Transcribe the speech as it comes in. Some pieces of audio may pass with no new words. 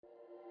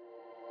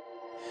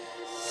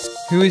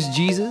Who is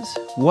Jesus?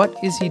 What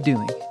is he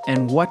doing?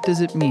 And what does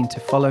it mean to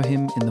follow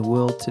him in the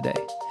world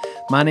today?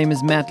 My name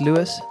is Matt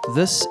Lewis.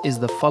 This is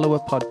the Follower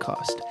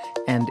Podcast,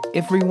 and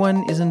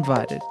everyone is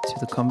invited to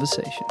the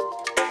conversation.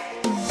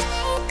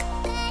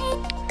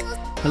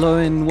 Hello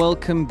and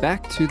welcome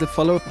back to the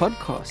Follower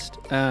Podcast.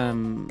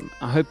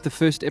 I hope the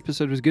first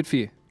episode was good for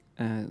you.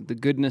 The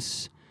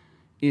goodness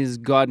is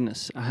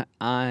godness.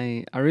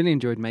 I really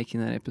enjoyed making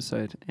that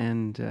episode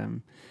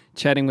and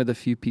chatting with a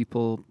few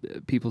people.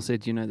 People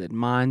said, that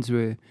minds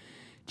were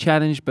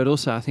challenged, but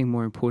also I think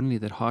more importantly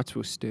that hearts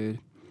were stirred.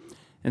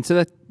 And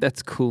so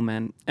that's cool,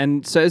 man.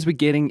 And so as we're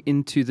getting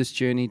into this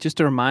journey,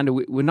 just a reminder,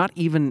 we're not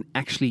even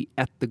actually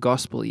at the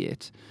gospel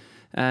yet.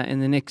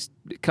 In the next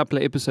couple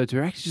of episodes,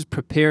 we're actually just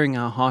preparing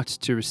our hearts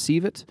to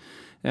receive it.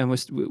 And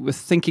we're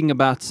thinking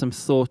about some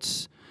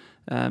thoughts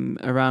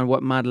around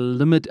what might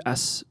limit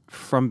us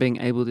from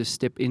being able to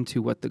step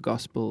into what the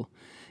gospel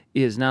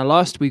is. Now,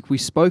 last week we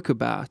spoke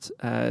about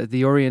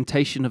the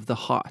orientation of the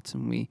heart,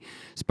 and we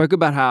spoke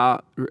about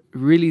how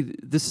really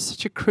this is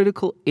such a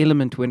critical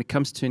element when it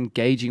comes to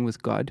engaging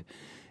with God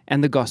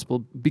and the gospel,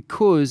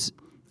 because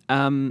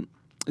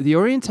the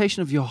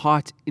orientation of your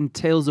heart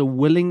entails a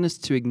willingness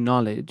to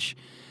acknowledge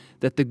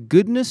that the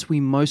goodness we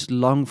most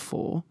long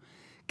for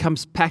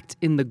comes packed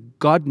in the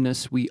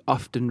godness we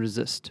often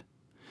resist.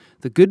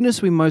 The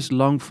goodness we most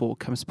long for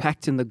comes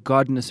packed in the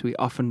godness we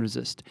often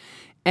resist.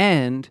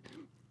 And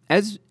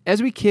as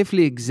we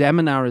carefully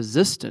examine our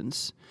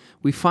resistance,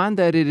 we find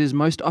that it is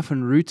most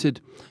often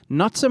rooted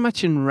not so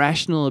much in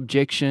rational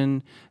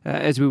objection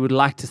as we would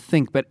like to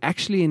think, but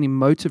actually in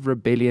emotive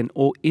rebellion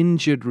or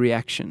injured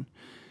reaction.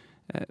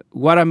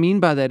 What I mean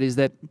by that is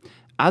that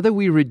either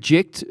we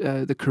reject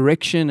the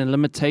correction and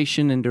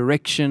limitation and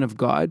direction of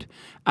God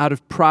out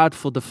of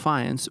prideful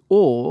defiance,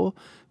 or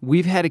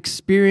we've had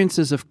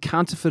experiences of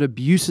counterfeit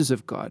abuses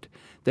of God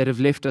that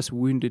have left us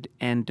wounded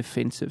and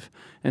defensive.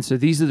 And so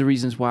these are the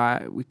reasons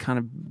why we kind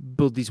of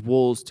build these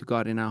walls to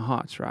God in our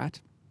hearts,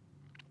 right?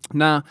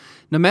 Now,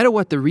 no matter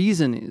what the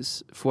reason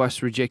is for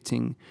us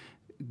rejecting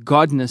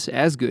godness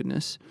as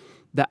goodness,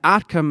 the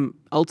outcome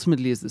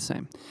ultimately is the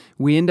same.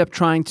 We end up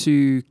trying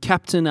to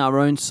captain our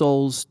own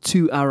souls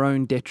to our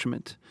own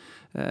detriment.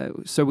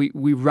 So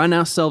we run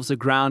ourselves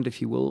aground,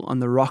 if you will, on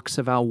the rocks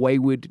of our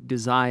wayward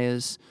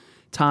desires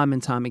time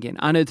and time again.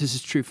 I know this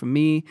is true for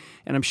me,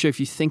 and I'm sure if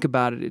you think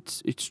about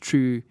it, it's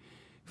true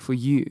for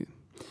you.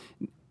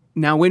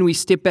 Now, when we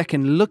step back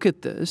and look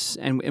at this,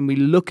 and we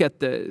look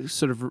at the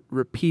sort of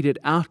repeated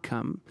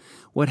outcome,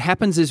 what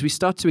happens is we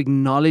start to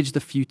acknowledge the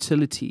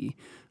futility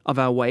of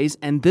our ways,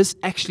 and this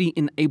actually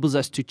enables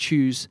us to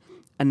choose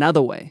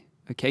another way.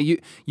 Okay,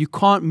 you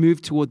can't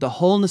move toward the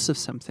wholeness of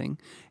something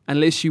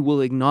unless you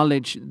will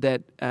acknowledge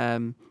that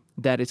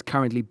that it's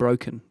currently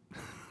broken.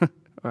 All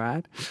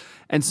right,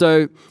 and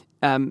so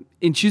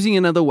in choosing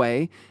another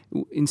way,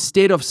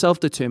 instead of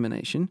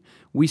self-determination,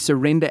 we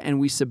surrender and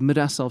we submit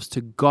ourselves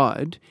to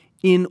God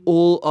in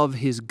all of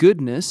His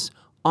goodness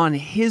on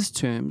His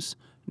terms,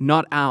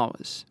 not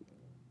ours.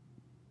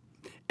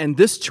 And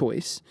this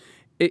choice,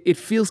 it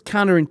feels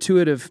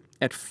counterintuitive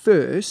at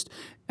first,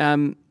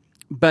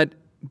 but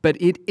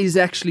it is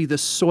actually the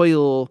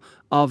soil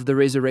of the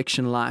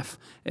resurrection life.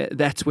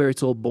 That's where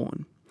it's all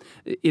born.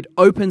 It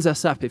opens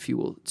us up, if you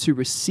will, to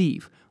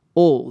receive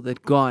all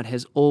that God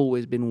has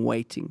always been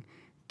waiting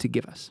to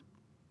give us.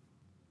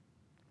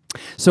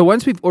 So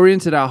once we've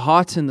oriented our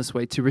hearts in this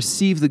way to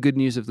receive the good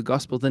news of the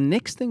gospel, the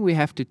next thing we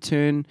have to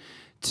turn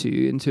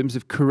to in terms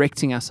of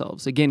correcting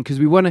ourselves, again, because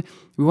we want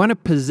to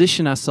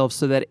position ourselves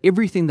so that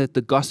everything that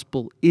the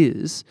gospel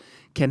is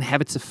can have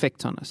its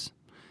effect on us.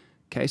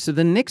 Okay, so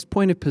the next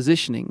point of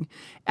positioning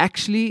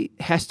actually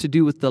has to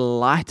do with the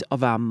light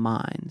of our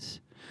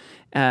minds,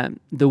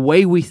 the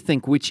way we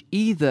think, which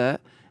either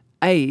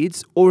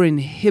aids or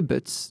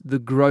inhibits the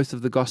growth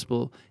of the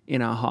gospel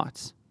in our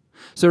hearts.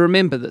 So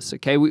remember this,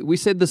 okay? We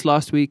said this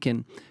last week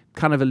and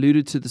kind of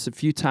alluded to this a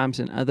few times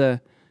in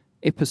other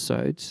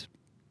episodes.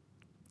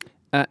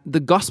 The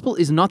gospel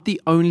is not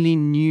the only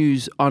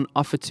news on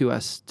offer to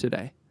us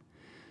today.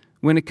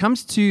 When it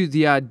comes to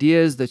the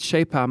ideas that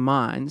shape our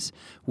minds,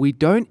 we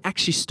don't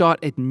actually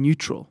start at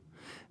neutral.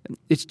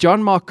 It's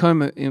John Mark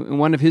Comer in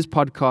one of his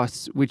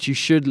podcasts, which you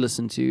should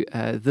listen to,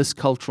 This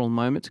Cultural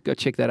Moment. Go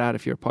check that out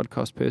if you're a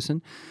podcast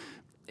person.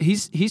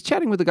 He's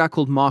chatting with a guy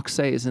called Mark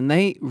Sayers, and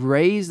they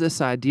raise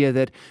this idea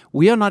that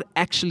we are not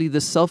actually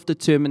the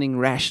self-determining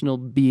rational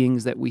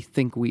beings that we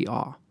think we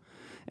are,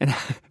 and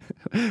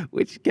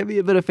which can be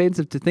a bit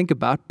offensive to think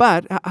about.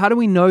 But how do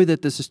we know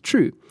that this is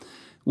true?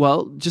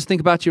 Well, just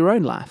think about your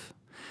own life.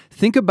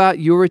 Think about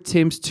your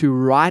attempts to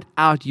write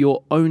out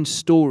your own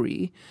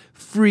story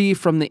free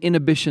from the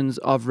inhibitions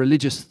of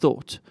religious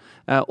thought,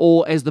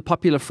 or as the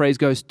popular phrase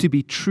goes, to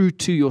be true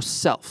to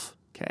yourself.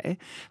 Okay,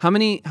 how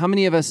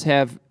many of us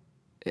have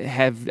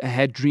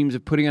had dreams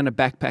of putting on a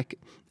backpack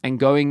and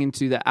going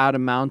into the outer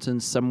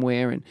mountains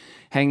somewhere and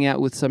hanging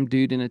out with some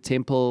dude in a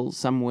temple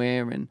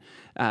somewhere, and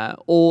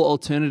or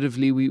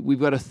alternatively, we've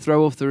got to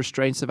throw off the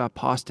restraints of our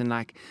past and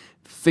like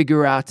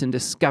figure out and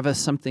discover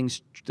something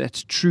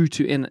that's true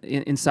to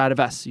inside of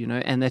us,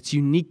 and that's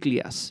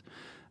uniquely us.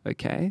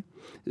 Okay?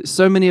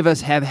 So many of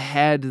us have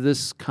had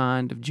this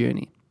kind of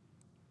journey.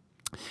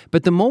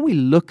 But the more we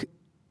look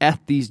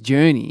at these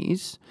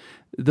journeys,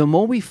 the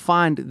more we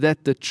find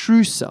that the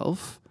true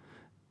self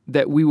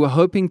that we were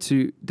hoping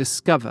to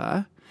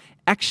discover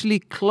actually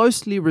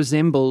closely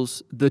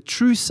resembles the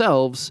true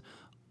selves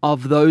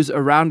of those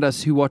around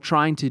us who are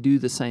trying to do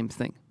the same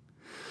thing.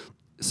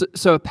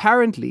 So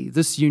apparently,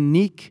 this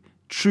unique,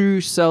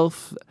 true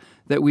self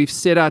that we've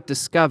set out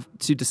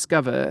to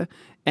discover,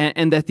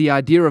 and that the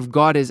idea of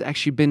God has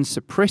actually been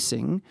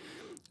suppressing,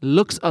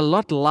 looks a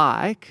lot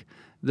like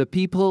the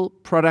people,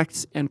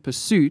 products, and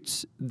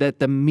pursuits that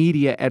the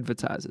media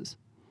advertises.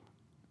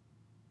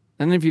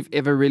 I don't know if you've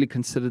ever really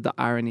considered the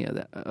irony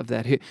of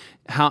that.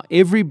 How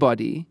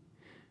everybody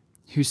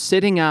who's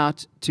setting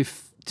out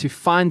to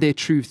find their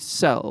true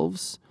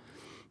selves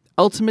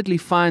ultimately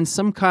finds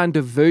some kind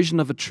of version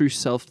of a true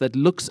self that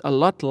looks a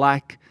lot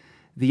like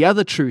the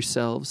other true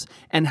selves,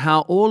 and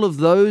how all of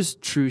those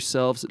true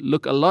selves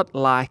look a lot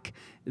like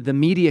the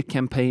media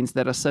campaigns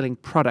that are selling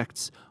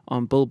products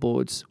on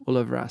billboards all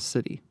over our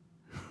city.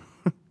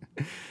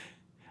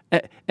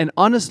 An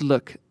honest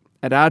look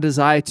at our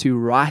desire to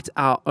write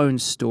our own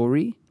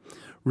story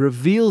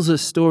reveals a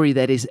story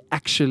that is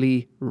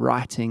actually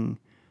writing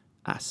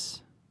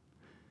us.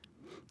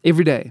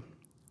 Every day,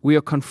 we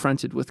are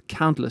confronted with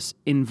countless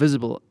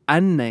invisible,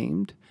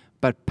 unnamed,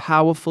 but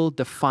powerful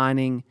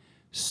defining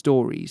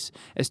stories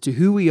as to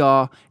who we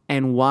are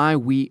and why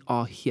we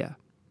are here.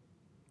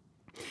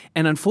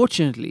 And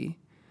unfortunately,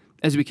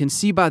 as we can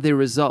see by their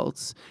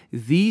results,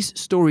 these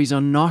stories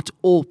are not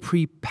all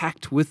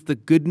pre-packed with the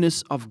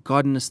goodness of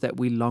godness that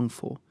we long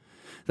for.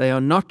 They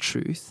are not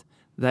truth,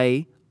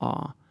 they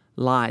are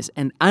lies.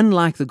 And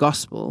unlike the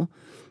gospel,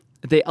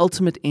 their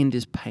ultimate end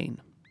is pain.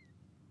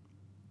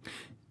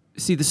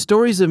 See, the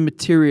stories of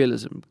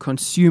materialism,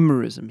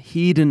 consumerism,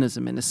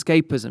 hedonism, and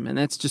escapism, and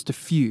that's just a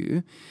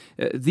few,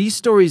 these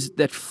stories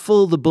that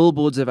fill the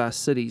billboards of our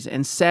cities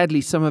and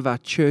sadly some of our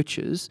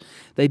churches,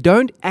 they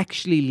don't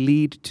actually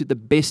lead to the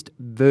best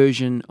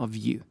version of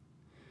you.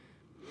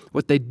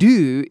 What they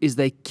do is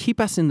they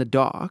keep us in the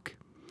dark,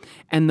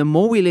 and the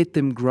more we let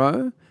them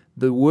grow,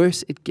 the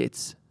worse it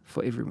gets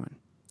for everyone.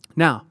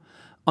 Now,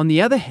 on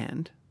the other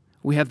hand,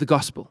 we have the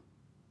gospel.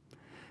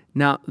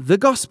 Now, the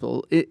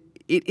gospel, it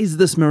is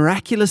this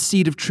miraculous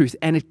seed of truth,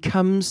 and it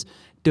comes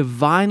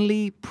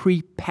divinely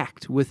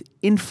pre-packed with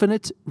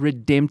infinite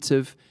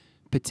redemptive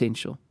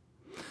potential.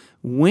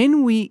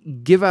 When we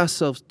give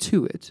ourselves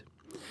to it,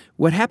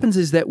 what happens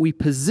is that we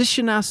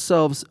position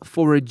ourselves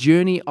for a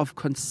journey of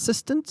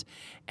consistent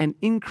and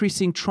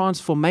increasing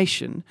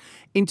transformation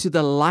into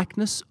the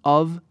likeness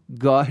of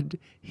God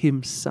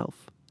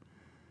Himself.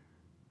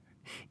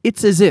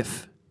 It's as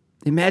if,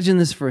 imagine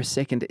this for a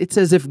second, it's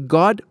as if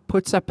God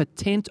puts up a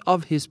tent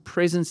of His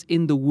presence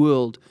in the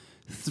world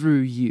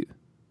through you.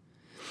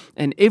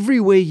 And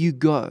everywhere you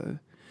go,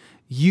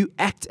 you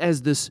act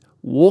as this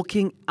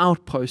walking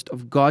outpost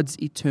of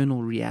God's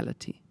eternal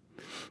reality.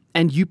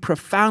 And you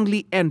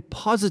profoundly and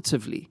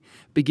positively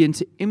begin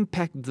to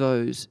impact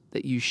those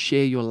that you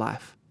share your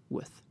life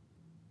with.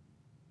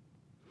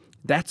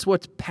 That's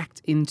what's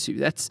packed into,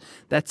 that's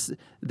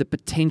the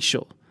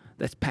potential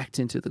that's packed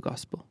into the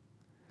gospel.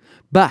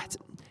 But,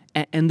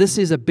 and this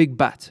is a big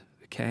but,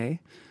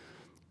 okay?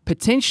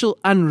 Potential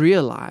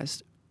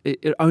unrealized,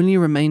 it only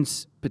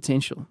remains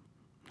potential.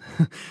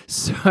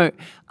 So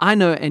I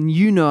know, and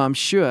you know, I'm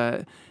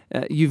sure,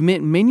 you've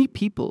met many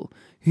people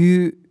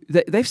who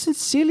they've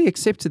sincerely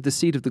accepted the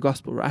seed of the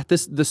gospel, right?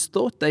 This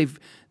thought, they've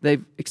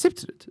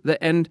accepted it,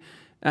 and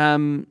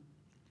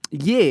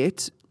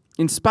yet,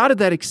 in spite of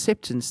that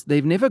acceptance,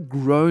 they've never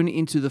grown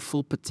into the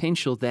full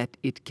potential that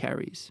it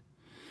carries.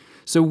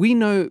 So we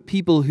know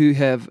people who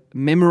have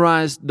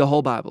memorized the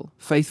whole Bible,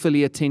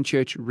 faithfully attend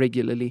church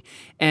regularly,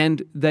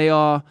 and they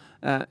are,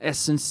 as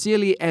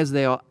sincerely as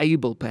they are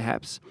able,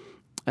 perhaps,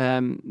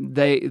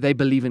 they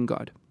believe in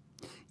God.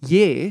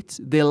 Yet,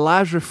 their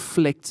lives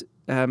reflect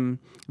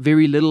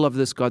very little of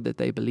this God that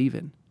they believe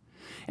in.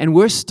 And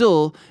we're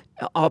still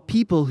are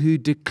people who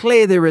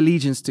declare their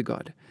allegiance to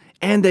God,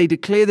 and they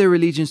declare their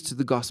allegiance to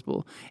the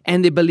gospel,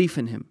 and their belief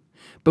in Him.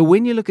 But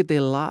when you look at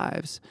their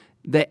lives,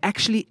 they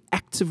actually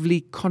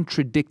actively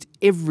contradict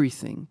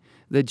everything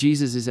that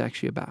Jesus is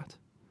actually about.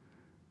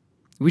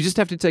 We just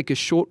have to take a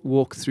short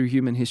walk through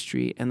human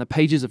history and the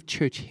pages of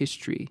church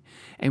history,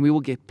 and we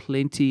will get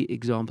plenty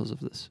examples of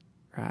this,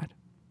 right?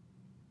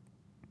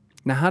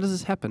 Now, how does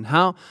this happen?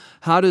 How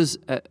does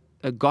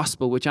a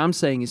gospel, which I'm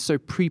saying is so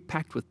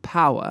pre-packed with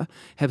power,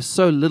 have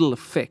so little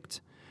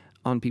effect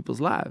on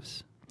people's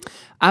lives?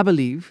 I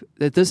believe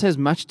that this has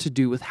much to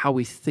do with how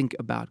we think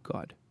about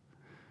God.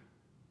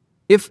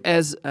 If,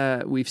 as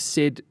we've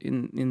said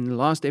in the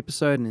last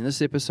episode and in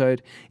this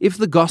episode, if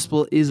the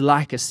gospel is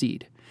like a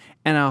seed,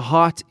 and our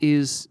heart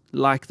is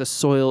like the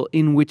soil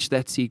in which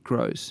that seed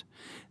grows,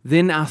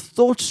 then our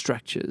thought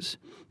structures,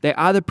 they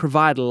either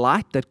provide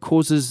light that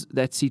causes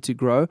that seed to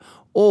grow,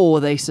 or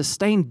they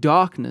sustain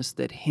darkness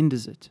that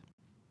hinders it.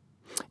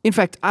 In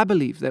fact, I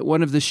believe that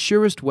one of the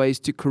surest ways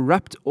to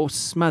corrupt or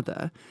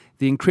smother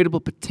the incredible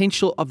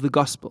potential of the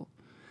gospel,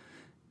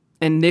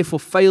 and therefore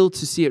fail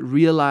to see it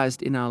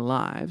realized in our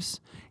lives,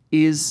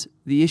 is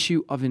the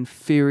issue of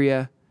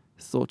inferior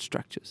thought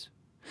structures.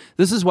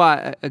 This is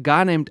why a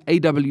guy named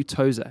A.W.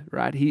 Tozer,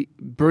 right? He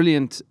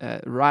brilliant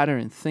writer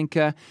and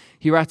thinker.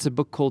 He writes a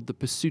book called The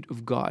Pursuit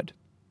of God.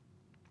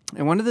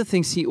 And one of the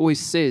things he always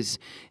says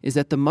is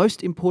that the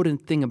most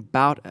important thing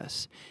about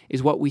us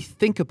is what we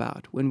think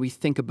about when we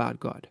think about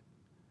God.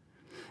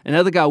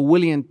 Another guy,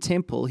 William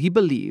Temple, he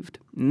believed,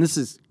 and this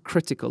is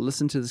critical,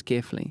 listen to this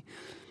carefully,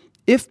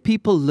 if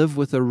people live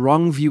with a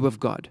wrong view of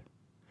God,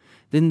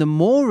 then the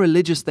more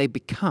religious they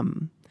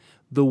become,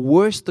 the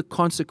worse the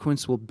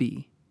consequence will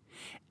be.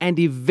 And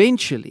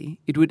eventually,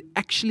 it would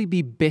actually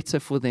be better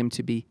for them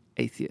to be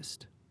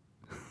atheist.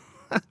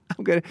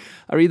 I'll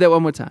read that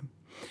one more time.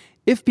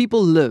 If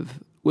people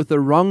live with a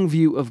wrong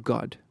view of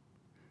God,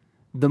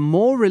 the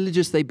more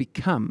religious they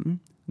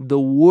become, the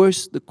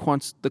worse the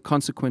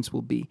consequence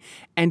will be.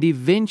 And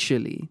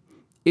eventually,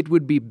 it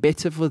would be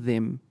better for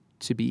them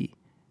to be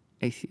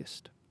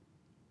atheist.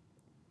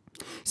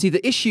 See,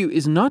 the issue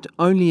is not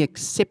only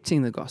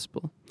accepting the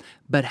gospel,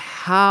 but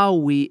how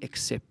we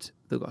accept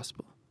the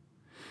gospel.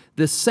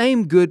 The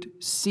same good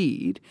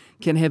seed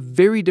can have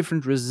very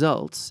different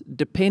results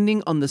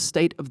depending on the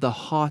state of the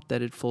heart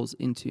that it falls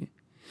into.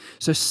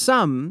 So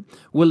some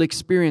will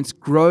experience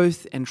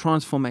growth and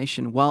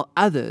transformation, while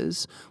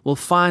others will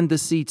find the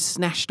seed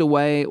snatched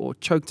away or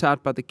choked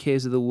out by the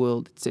cares of the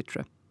world,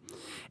 etc.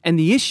 And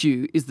the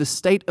issue is the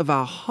state of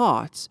our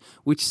hearts,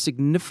 which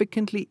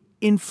significantly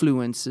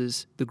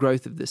influences the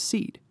growth of the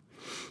seed.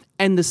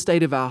 And the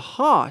state of our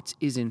heart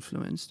is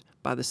influenced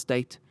by the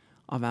state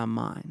of our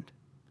mind.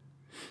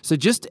 So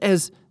just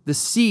as the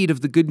seed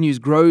of the good news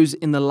grows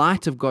in the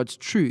light of God's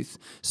truth,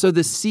 so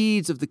the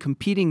seeds of the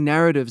competing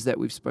narratives that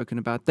we've spoken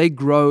about, they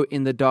grow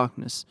in the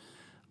darkness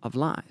of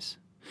lies.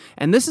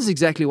 And this is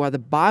exactly why the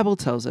Bible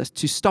tells us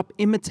to stop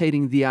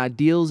imitating the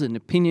ideals and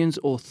opinions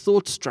or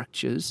thought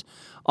structures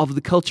of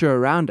the culture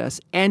around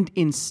us, and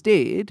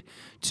instead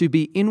to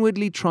be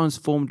inwardly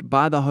transformed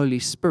by the Holy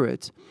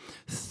Spirit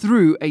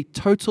through a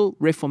total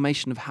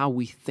reformation of how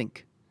we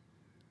think.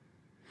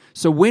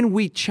 So when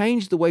we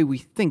change the way we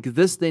think,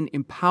 this then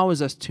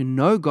empowers us to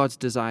know God's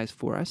desires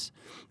for us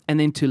and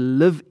then to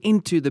live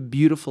into the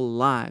beautiful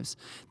lives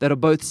that are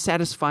both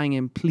satisfying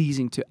and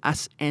pleasing to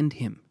us and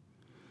Him.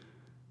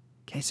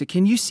 Okay, so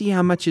can you see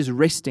how much is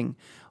resting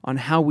on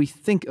how we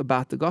think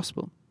about the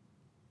gospel?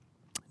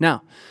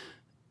 Now,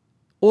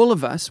 all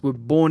of us were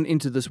born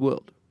into this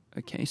world.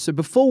 Okay, so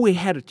before we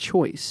had a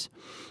choice,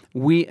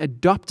 we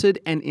adopted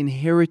and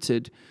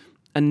inherited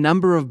a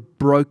number of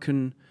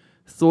broken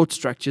thought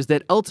structures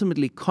that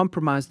ultimately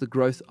compromise the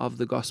growth of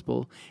the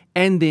gospel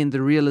and then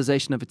the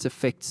realization of its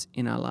effects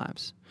in our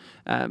lives.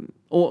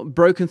 Or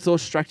broken thought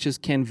structures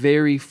can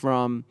vary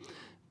from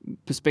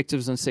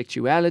perspectives on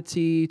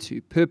sexuality,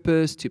 to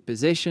purpose, to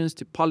possessions,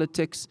 to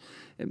politics,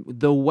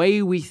 the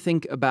way we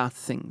think about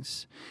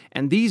things.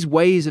 And these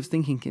ways of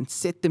thinking can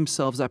set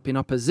themselves up in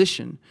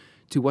opposition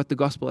to what the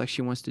gospel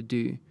actually wants to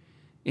do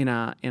in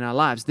our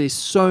lives. There's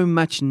so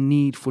much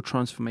need for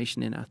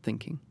transformation in our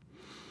thinking.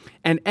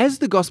 And as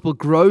the gospel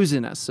grows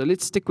in us, so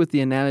let's stick with the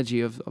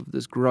analogy of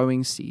this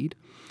growing seed,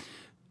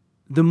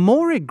 the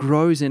more it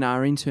grows in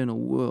our internal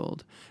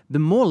world, the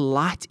more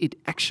light it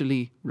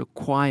actually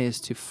requires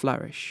to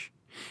flourish.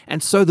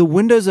 And so the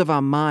windows of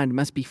our mind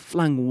must be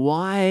flung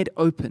wide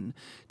open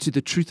to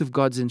the truth of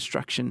God's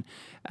instruction,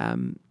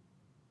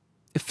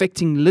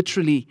 affecting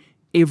literally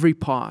every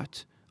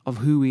part of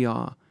who we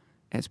are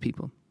as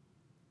people.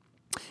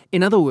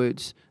 In other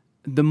words,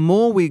 the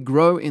more we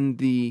grow in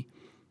the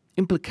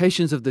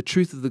implications of the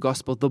truth of the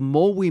gospel, the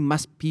more we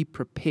must be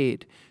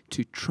prepared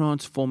to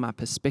transform our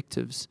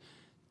perspectives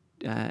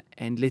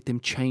and let them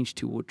change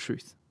toward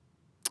truth.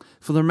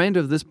 For the remainder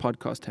of this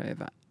podcast,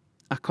 however,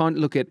 I can't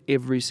look at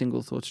every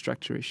single thought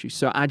structure issue.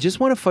 So I just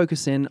want to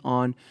focus in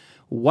on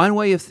one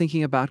way of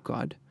thinking about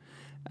God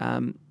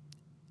and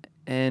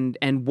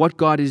what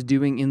God is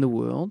doing in the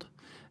world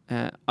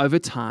over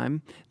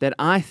time that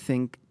I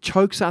think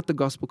chokes out the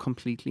gospel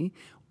completely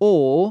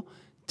or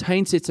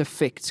taints its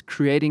effects,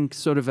 creating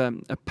sort of a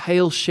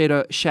pale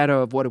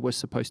shadow of what it was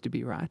supposed to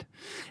be, right?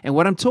 And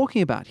what I'm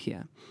talking about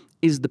here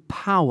is the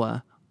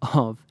power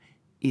of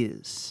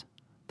is.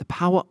 The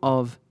power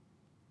of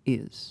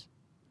is.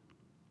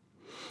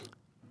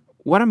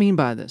 What I mean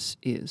by this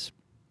is,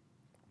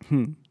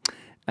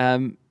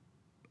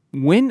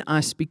 when I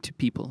speak to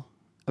people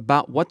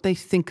about what they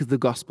think the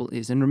gospel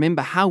is, and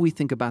remember how we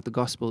think about the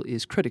gospel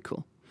is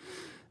critical,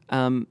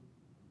 one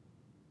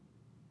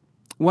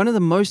of the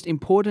most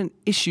important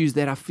issues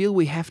that I feel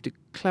we have to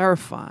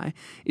clarify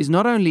is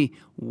not only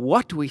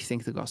what we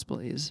think the gospel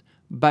is,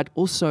 but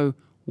also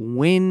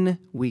when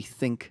we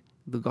think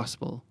the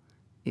gospel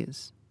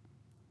is.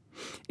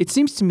 it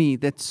seems to me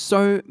that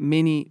so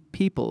many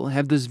people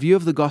have this view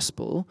of the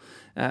gospel,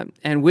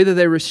 and whether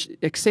they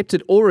accept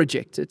it or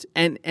reject it,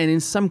 and in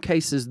some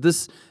cases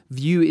this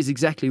view is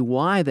exactly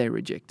why they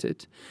reject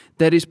it,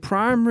 that is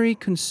primarily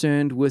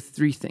concerned with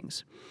three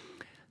things: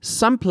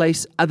 some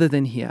place other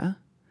than here,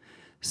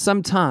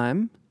 some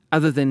time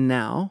other than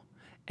now,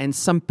 and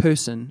some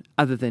person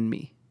other than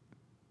me.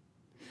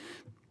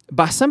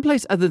 By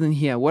someplace other than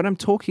here, what I'm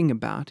talking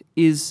about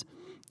is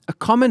a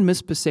common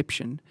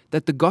misperception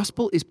that the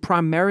gospel is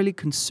primarily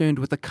concerned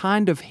with a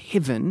kind of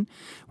heaven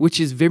which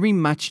is very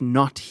much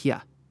not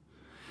here.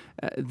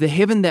 The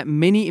heaven that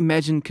many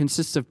imagine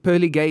consists of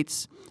pearly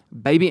gates,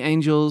 baby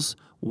angels,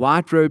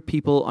 white-robed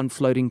people on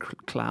floating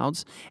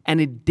clouds,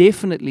 and it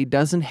definitely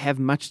doesn't have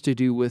much to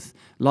do with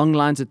long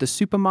lines at the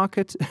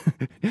supermarket,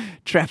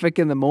 traffic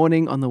in the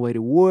morning on the way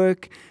to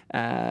work,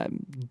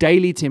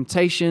 daily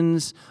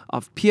temptations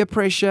of peer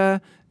pressure,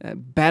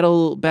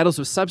 battles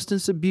with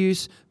substance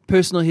abuse,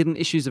 personal hidden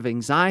issues of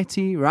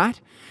anxiety,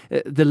 right?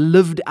 The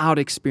lived out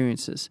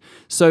experiences.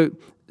 So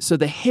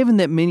the heaven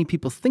that many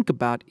people think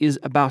about is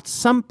about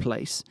some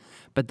place,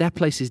 but that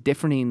place is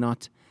definitely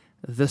not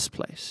this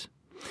place.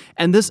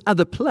 And this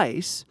other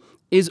place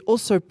is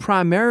also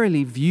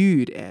primarily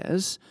viewed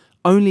as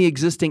only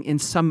existing in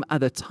some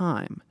other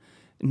time,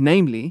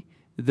 namely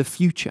the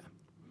future.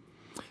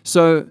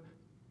 So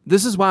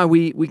this is why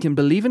we can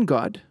believe in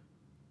God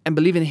and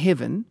believe in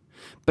heaven,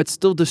 but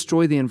still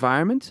destroy the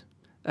environment,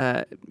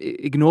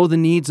 ignore the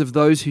needs of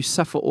those who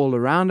suffer all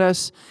around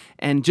us,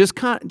 and just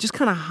kind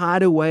of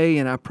hide away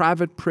in our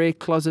private prayer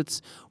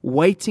closets,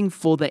 waiting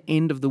for the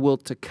end of the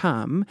world to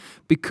come,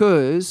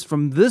 because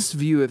from this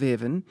view of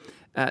heaven,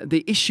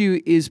 the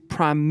issue is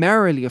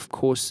primarily, of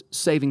course,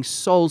 saving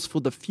souls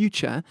for the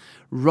future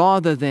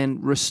rather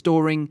than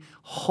restoring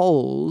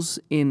wholes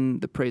in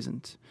the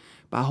present.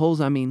 By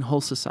wholes, I mean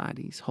whole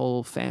societies,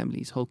 whole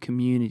families, whole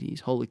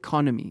communities, whole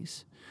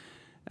economies.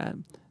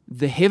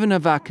 The heaven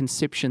of our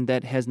conception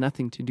that has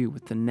nothing to do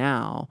with the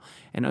now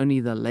and only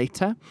the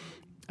later,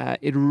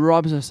 it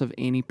robs us of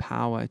any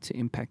power to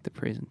impact the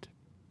present.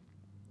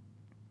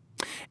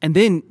 And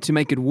then, to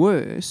make it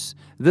worse,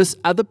 this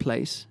other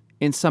place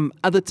in some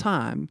other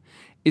time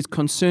is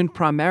concerned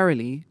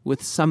primarily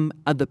with some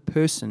other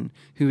person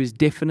who is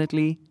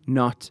definitely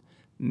not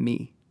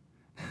me.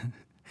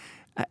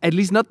 At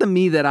least not the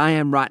me that I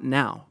am right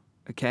now,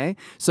 okay?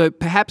 So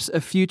perhaps a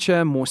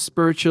future, more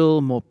spiritual,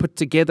 more put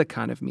together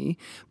kind of me,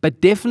 but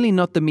definitely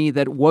not the me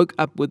that woke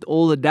up with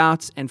all the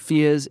doubts and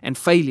fears and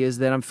failures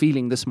that I'm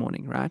feeling this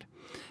morning, right?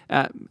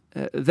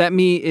 That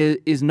me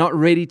is not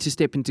ready to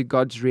step into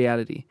God's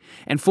reality.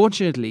 And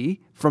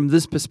fortunately, from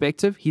this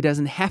perspective, he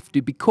doesn't have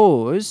to,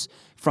 because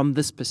from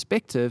this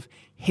perspective,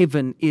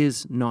 heaven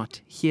is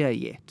not here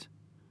yet.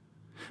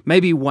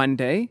 Maybe one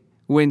day,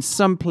 when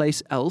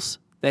someplace else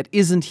that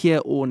isn't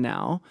here or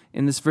now,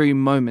 in this very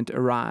moment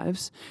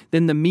arrives,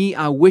 then the me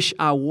I wish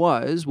I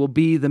was will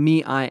be the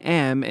me I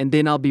am, and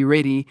then I'll be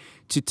ready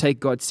to take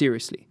God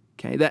seriously.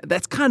 Okay,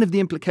 that's kind of the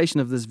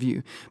implication of this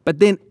view.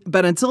 But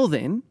until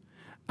then,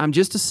 I'm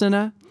just a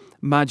sinner.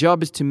 My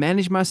job is to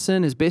manage my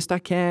sin as best I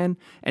can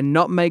and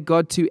not make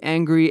God too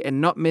angry and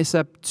not mess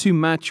up too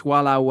much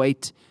while I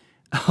wait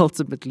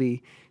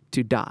ultimately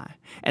to die.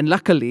 And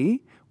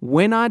luckily,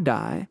 when I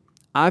die,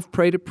 I've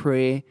prayed a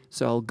prayer,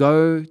 so I'll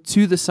go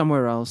to the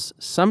somewhere else,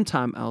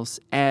 sometime else,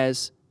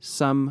 as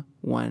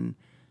someone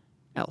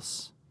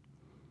else.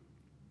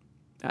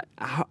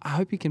 I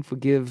hope you can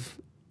forgive.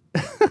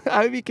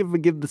 I hope you can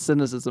forgive the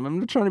cynicism. I'm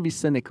not trying to be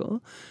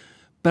cynical,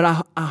 but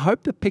I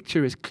hope the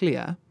picture is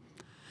clear.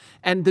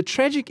 And the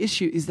tragic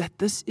issue is that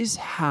this is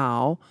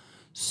how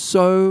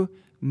so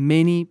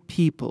many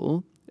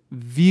people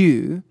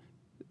view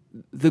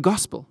the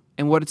gospel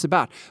and what it's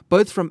about,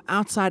 both from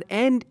outside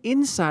and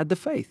inside the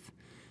faith.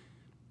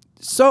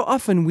 So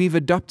often we've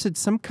adopted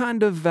some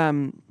kind of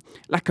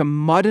like a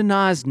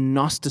modernized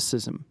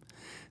Gnosticism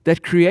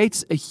that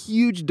creates a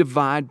huge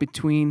divide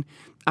between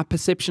our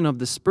perception of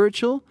the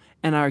spiritual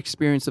and our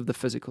experience of the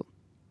physical.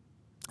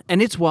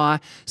 And it's why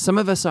some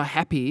of us are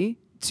happy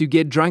to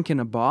get drunk in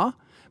a bar,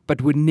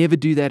 but would never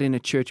do that in a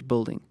church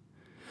building.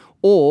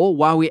 Or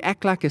why we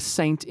act like a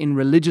saint in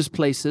religious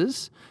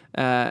places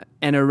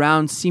and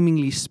around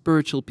seemingly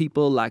spiritual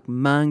people like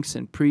monks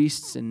and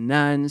priests and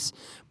nuns,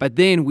 but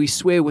then we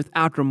swear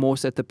without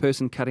remorse at the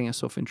person cutting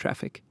us off in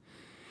traffic.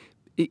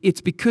 It's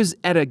because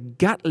at a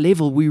gut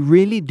level, we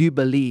really do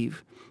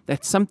believe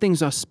that some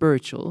things are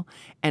spiritual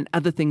and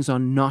other things are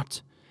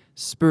not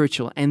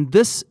spiritual. And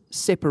this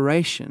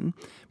separation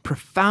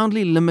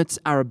profoundly limits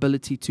our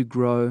ability to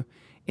grow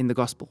in the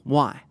gospel.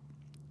 Why?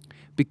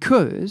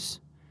 Because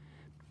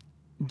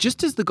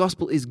just as the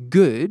gospel is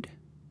good,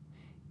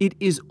 it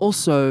is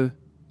also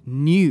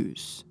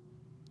news.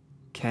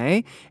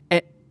 Okay?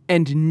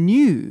 And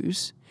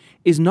news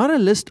is not a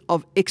list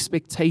of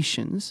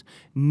expectations,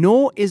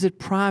 nor is it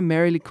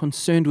primarily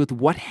concerned with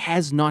what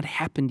has not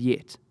happened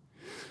yet.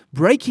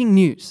 Breaking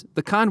news,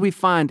 the kind we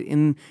find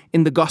in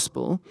the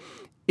gospel,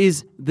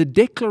 is the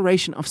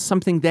declaration of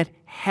something that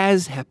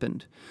has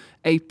happened,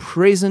 a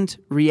present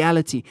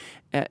reality.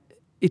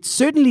 it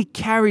certainly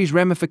carries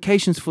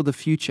ramifications for the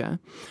future,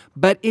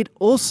 but it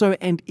also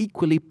and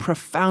equally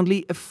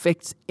profoundly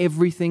affects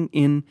everything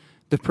in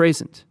the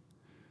present.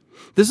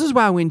 This is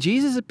why when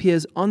Jesus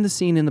appears on the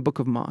scene in the book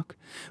of Mark,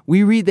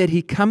 we read that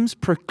he comes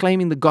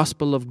proclaiming the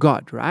gospel of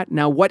God, right?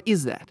 Now, what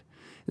is that?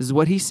 This is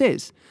what he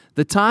says.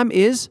 The time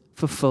is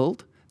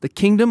fulfilled. The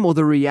kingdom or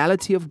the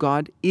reality of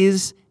God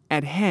is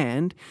at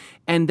hand,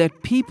 and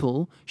that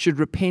people should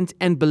repent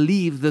and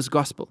believe this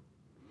gospel.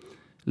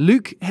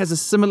 Luke has a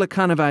similar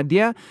kind of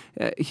idea.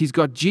 He's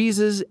got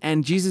Jesus,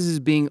 and Jesus is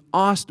being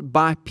asked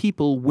by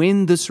people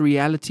when this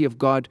reality of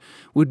God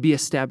would be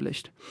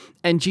established.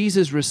 And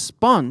Jesus'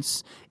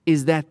 response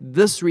is that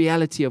this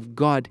reality of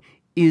God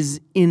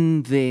is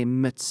in their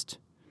midst.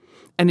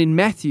 And in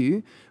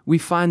Matthew, we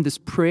find this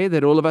prayer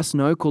that all of us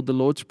know called the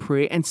Lord's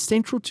Prayer, and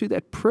central to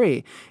that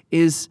prayer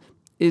is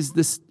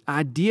this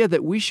idea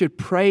that we should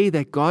pray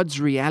that God's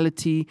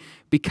reality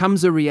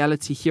becomes a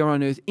reality here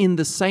on earth in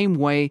the same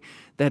way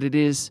that it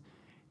is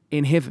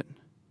in heaven.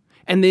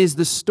 And there's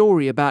the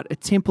story about a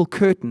temple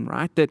curtain,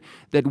 right,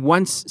 that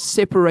once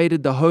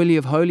separated the Holy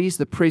of Holies,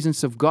 the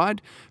presence of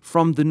God,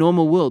 from the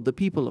normal world, the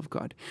people of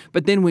God.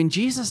 But then when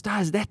Jesus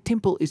dies, that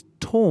temple is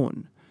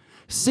torn,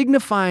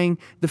 signifying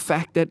the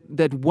fact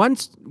that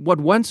what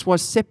once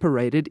was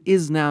separated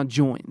is now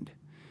joined.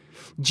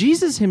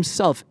 Jesus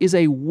himself is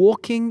a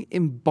walking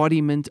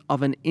embodiment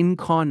of an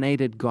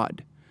incarnated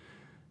God.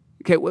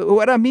 Okay,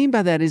 what I mean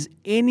by that is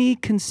any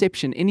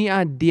conception, any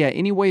idea,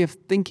 any way of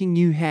thinking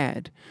you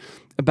had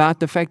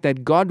about the fact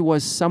that God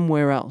was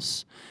somewhere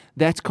else,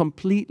 that's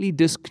completely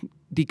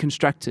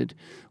deconstructed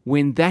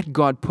when that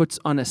God puts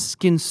on a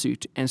skin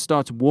suit and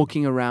starts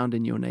walking around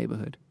in your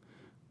neighborhood.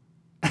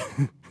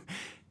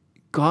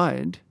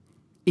 God,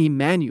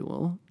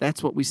 Emmanuel,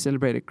 that's what we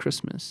celebrate at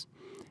Christmas,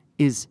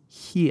 is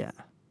here.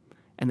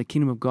 And the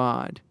kingdom of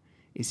God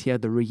is here.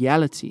 The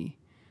reality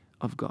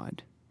of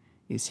God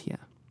is here.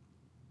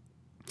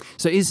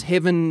 So is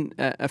heaven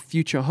a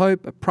future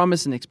hope, a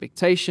promise, an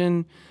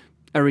expectation,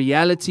 a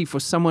reality for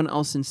someone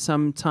else in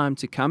some time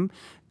to come?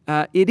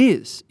 It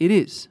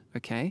is,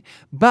 okay?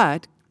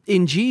 But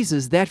in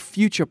Jesus, that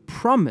future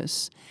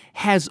promise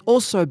has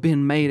also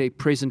been made a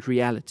present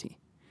reality.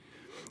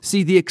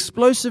 See, the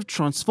explosive,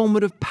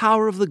 transformative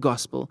power of the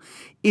gospel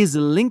is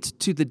linked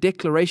to the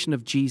declaration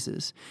of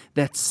Jesus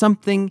that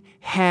something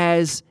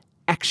has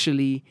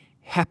actually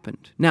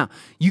happened. Now,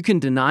 you can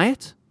deny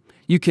it,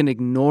 you can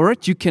ignore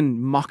it, you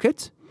can mock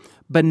it,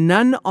 but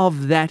none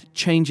of that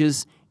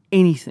changes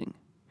anything.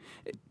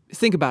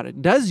 Think about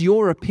it. Does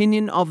your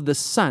opinion of the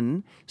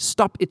sun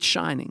stop it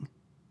shining?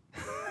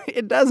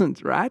 It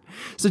doesn't, right?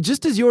 So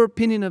just as your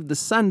opinion of the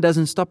sun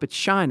doesn't stop it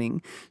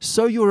shining,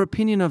 so your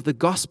opinion of the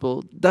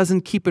gospel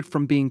doesn't keep it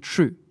from being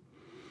true.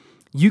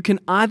 You can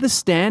either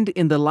stand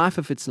in the life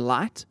of its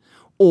light,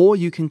 or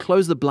you can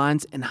close the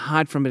blinds and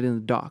hide from it in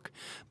the dark.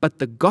 But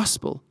the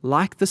gospel,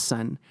 like the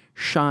sun,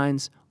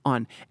 shines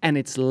on, and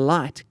its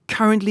light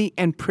currently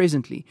and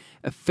presently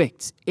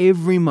affects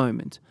every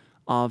moment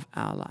of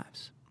our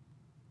lives.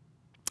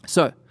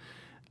 So,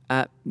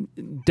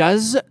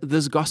 does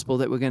this gospel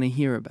that we're going to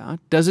hear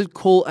about, does it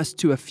call us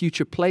to a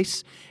future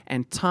place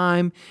and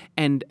time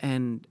and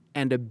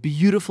a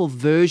beautiful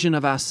version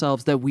of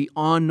ourselves that we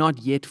are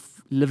not yet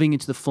living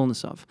into the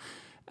fullness of?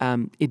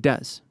 It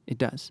does.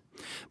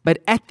 But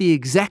at the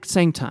exact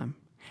same time,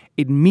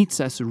 it meets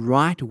us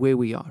right where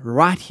we are,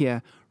 right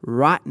here,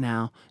 right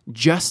now,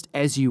 just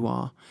as you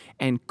are,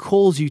 and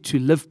calls you to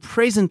live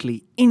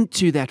presently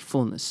into that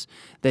fullness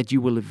that you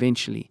will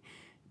eventually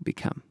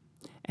become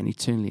and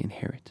eternally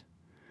inherit.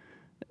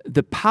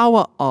 The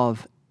power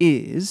of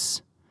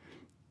is,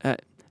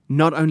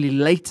 not only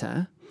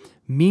later,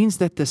 means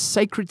that the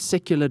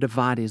sacred-secular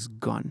divide is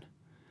gone.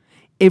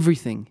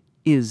 Everything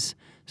is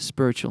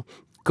spiritual.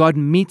 God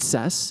meets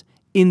us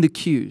in the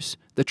queues,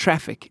 the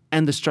traffic,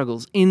 and the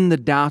struggles, in the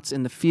doubts,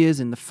 in the fears,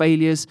 in the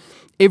failures.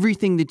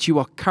 Everything that you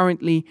are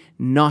currently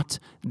not,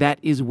 that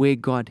is where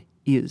God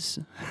is.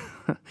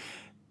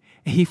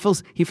 He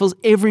fills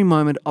every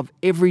moment of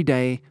every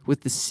day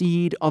with the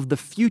seed of the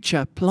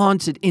future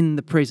planted in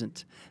the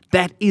present.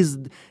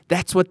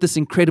 That's what this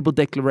incredible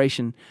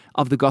declaration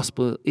of the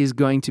gospel is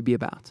going to be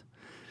about.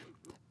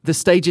 The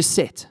stage is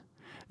set.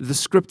 The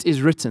script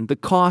is written. The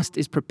cast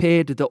is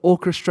prepared. The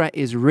orchestra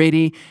is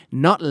ready.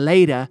 Not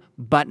later,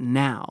 but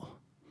now.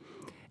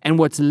 And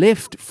what's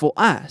left for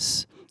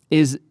us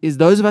is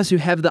those of us who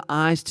have the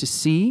eyes to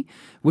see,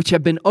 which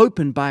have been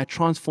opened by a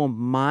transformed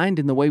mind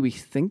in the way we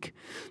think.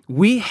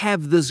 We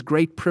have this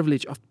great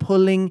privilege of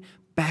pulling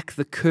back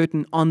the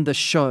curtain on the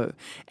show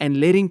and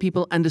letting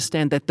people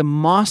understand that the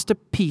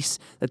masterpiece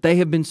that they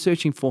have been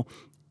searching for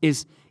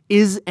is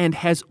and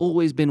has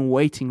always been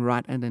waiting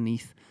right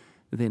underneath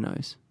their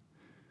nose.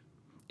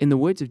 In the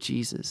words of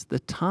Jesus, the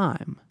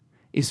time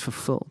is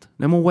fulfilled.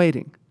 No more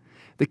waiting.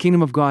 The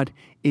kingdom of God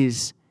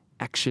is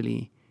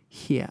actually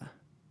here.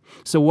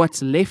 So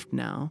what's left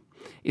now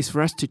is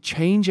for us to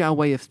change our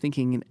way of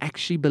thinking and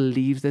actually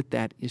believe that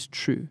that is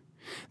true.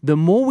 The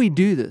more we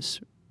do this,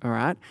 all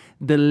right,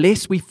 the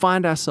less we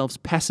find ourselves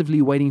passively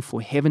waiting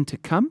for heaven to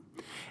come,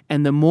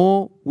 and the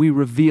more we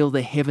reveal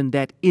the heaven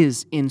that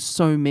is in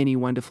so many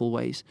wonderful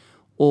ways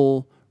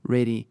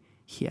already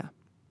here.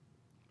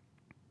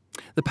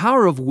 The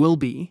power of will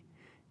be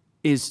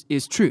is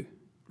true,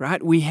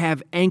 right? We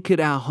have anchored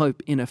our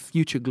hope in a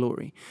future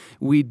glory.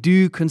 We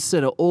do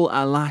consider all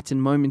our light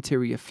and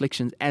momentary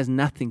afflictions as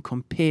nothing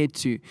compared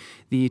to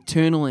the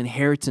eternal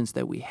inheritance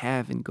that we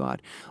have in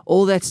God.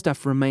 All that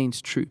stuff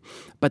remains true.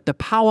 But the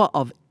power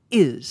of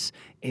is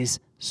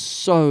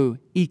so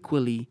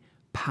equally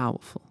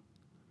powerful.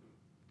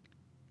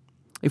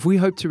 If we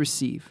hope to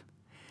receive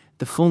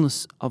the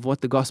fullness of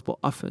what the gospel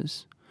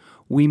offers,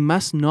 we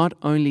must not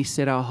only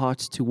set our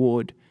hearts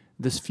toward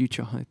this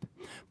future hope,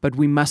 but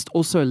we must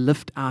also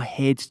lift our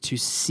heads to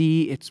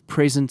see its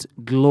present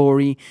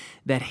glory,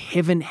 that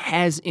heaven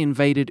has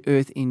invaded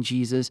earth in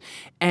Jesus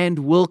and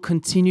will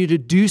continue to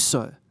do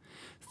so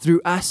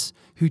through us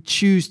who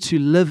choose to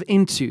live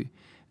into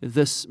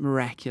this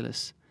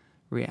miraculous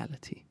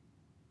reality.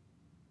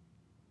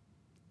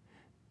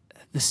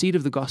 The seed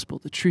of the gospel,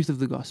 the truth of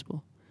the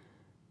gospel,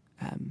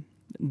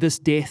 this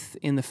death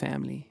in the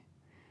family,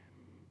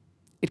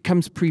 it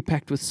comes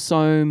pre-packed with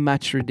so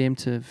much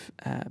redemptive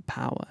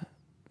power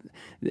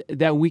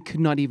that we could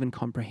not even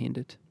comprehend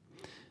it.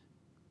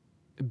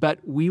 But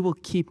we will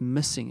keep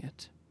missing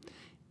it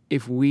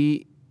if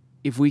we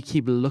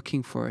keep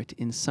looking for it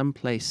in some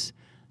place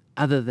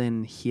other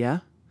than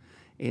here,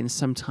 in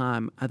some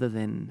time other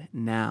than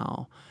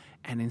now,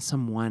 and in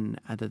someone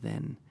other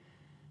than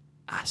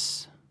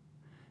us.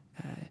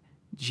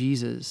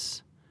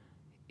 Jesus,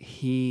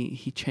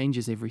 he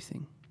changes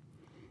everything.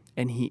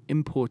 And he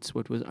imports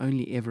what was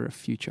only ever a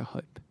future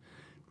hope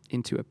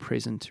into a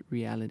present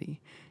reality.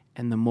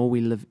 And the more we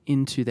live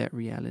into that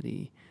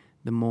reality,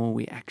 the more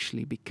we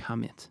actually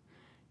become it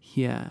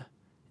here,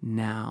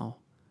 now,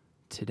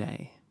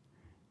 today.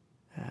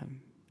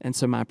 And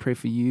so my prayer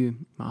for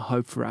you, my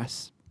hope for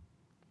us,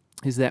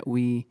 is that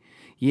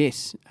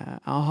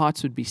our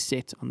hearts would be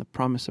set on the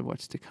promise of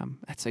what's to come.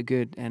 That's a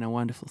good and a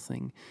wonderful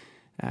thing.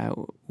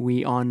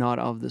 We are not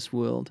of this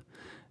world.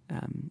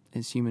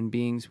 As human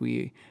beings,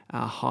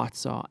 our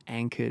hearts are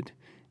anchored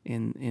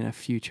in a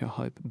future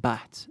hope.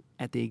 But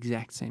at the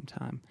exact same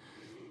time,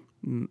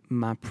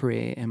 my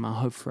prayer and my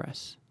hope for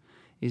us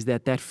is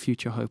that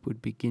future hope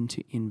would begin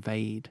to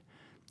invade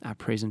our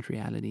present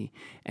reality,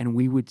 and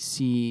we would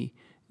see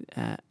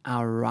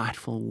our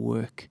rightful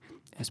work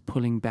as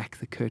pulling back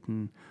the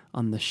curtain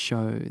on the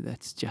show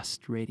that's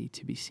just ready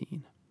to be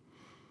seen.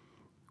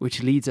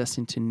 Which leads us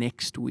into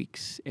next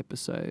week's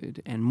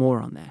episode, and more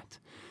on that.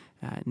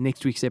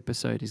 Next week's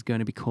episode is going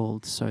to be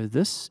called So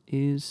This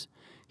Is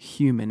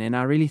Human. And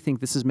I really think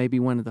this is maybe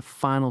one of the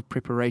final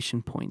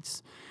preparation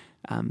points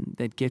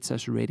that gets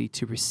us ready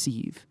to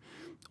receive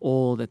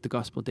all that the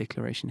gospel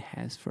declaration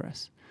has for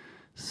us.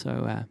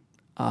 So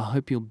I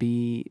hope you'll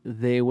be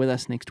there with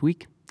us next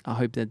week. I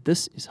hope that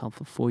this is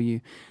helpful for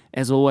you.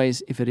 As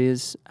always, if it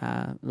is,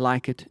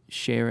 like it,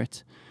 share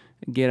it,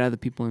 get other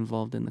people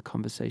involved in the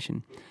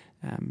conversation.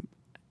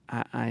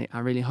 I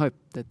really hope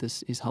that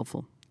this is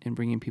helpful in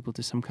bringing people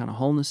to some kind of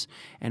wholeness,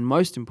 and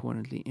most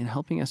importantly, in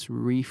helping us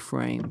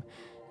reframe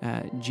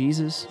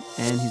Jesus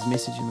and his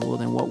message in the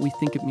world and what we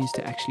think it means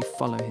to actually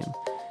follow him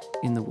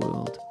in the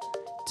world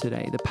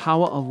today. The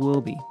power of will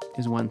be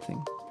is one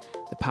thing.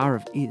 The power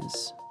of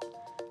is,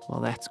 well,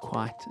 that's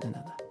quite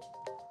another.